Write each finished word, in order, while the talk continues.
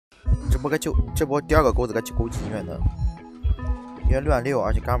波第二个钩子个勾击医院的，医院6.6，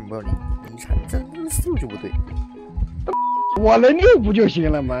而且刚没有离产，这思路就不对。我能溜不就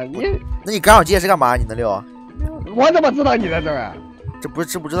行了吗？那你干扰机是干嘛？你能溜啊？我怎么知道你在这儿啊？这不是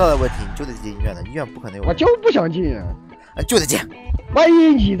知不知道的问题，你就得进医院的，医院不可能有。我就不想进啊！就得进。万一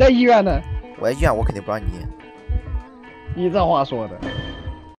你在医院呢？我在医院，我肯定不让你进。你这话说的。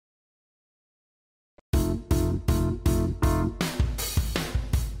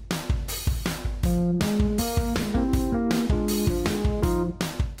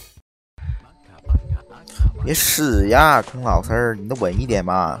别死呀，孔老师，你能稳一点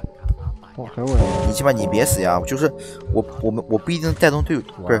嘛？我很稳。你起码你别死呀，就是我不一定带动队友，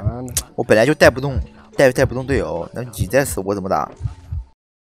不是，我本来就带不动队友，那你再死我怎么打？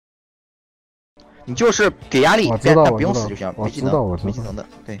你就是给压力，但不用死就行，没技能，没技能的，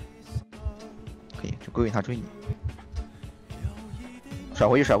对，可以，就勾引他追你，甩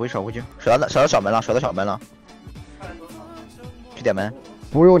回去，甩到小门了，去点门。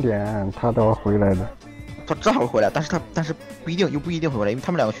不用点，他都要回来的。他正好会回来，但是不一定会回来，因为他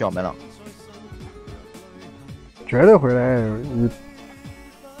们两个去小门了。绝对回来，你。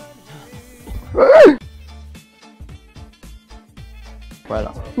坏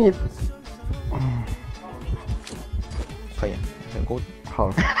了。你。可以，先勾。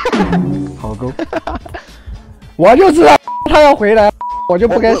好。好勾。我就知道他要回来，我就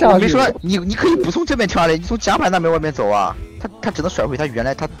不该下去。我没说你可以不从这边跳嘞，你从甲板那边外面走啊。他只能甩回他原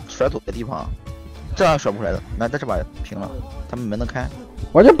来他甩走的地方。这样甩不出来的，那这把平了，他们门能开，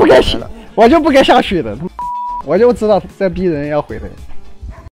我就不该下，我就不该下去的，我就知道在逼人要回来。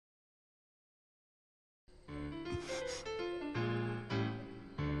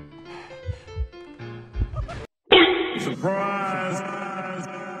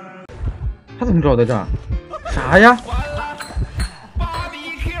他怎么知道我在这儿？啥呀？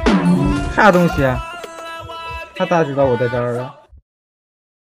啥东西？他咋知道我在这儿了？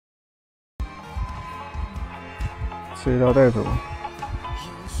隧道带走。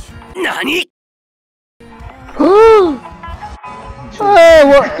哪里？哎，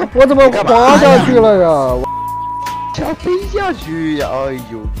我怎么滑下去了呀？想飞下去呀！哎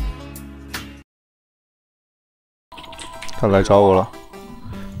呦！他来找我了。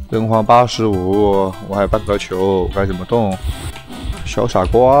人皇85，我还半个球，该怎么动？小傻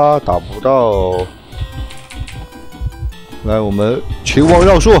瓜打不到。来，我们秦王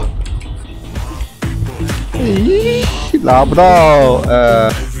绕树。咦，拿不到，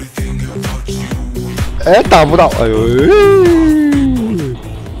打不到，哎呦，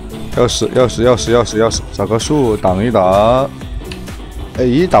要死，找个树挡一挡，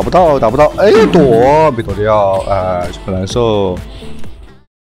哎，打不到，哎，没躲掉，哎，很难受。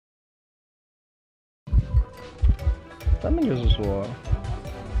咱们就是说，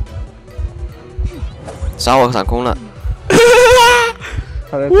杀我闪空了，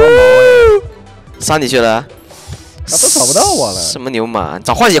他在抓毛哎。杀你去了？他都找不到我了。什么牛马？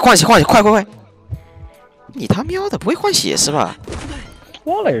找换血，快！你他喵的不会换血是吧？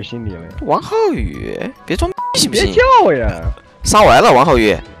忘了有心理了。王浩宇，别装逼行不行？别叫呀！杀完了，王浩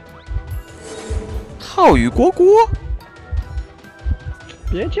宇。浩宇锅。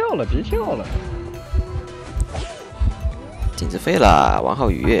别叫了。镜子废了，王浩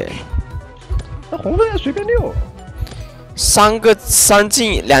宇。那红队随便溜。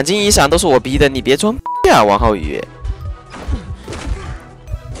2斤以上都是我逼的，你别装逼啊，王浩宇！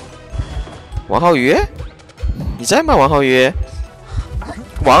王浩宇，你在吗？王浩宇，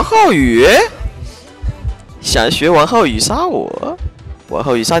想学王浩宇杀我？王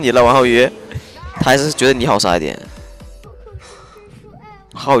浩宇杀你了，王浩宇，他还是觉得你好杀一点。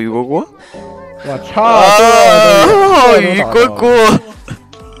浩宇锅，我操！浩宇锅，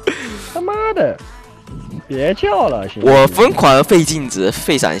他妈的！别叫了，我疯狂费镜子、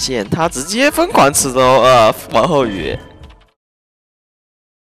费闪现，他直接疯狂吃刀啊！王浩宇，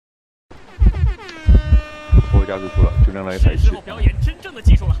我加速出了，就亮了一台机。表演真正的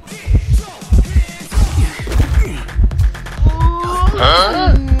技术了。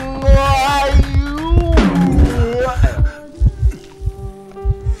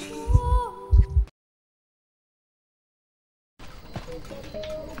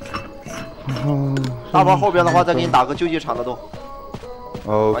大包后边的话，再给你打个救济场的洞。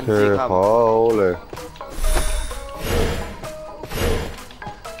OK， 好嘞。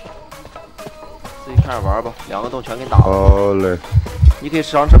自己看着玩吧，2个洞全给你打了。好嘞。你可以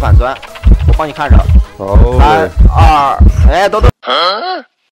时常吃反钻，我帮你看着。好嘞。3、2，哎，都。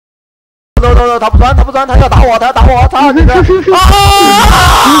他不钻，他要打我，操你个！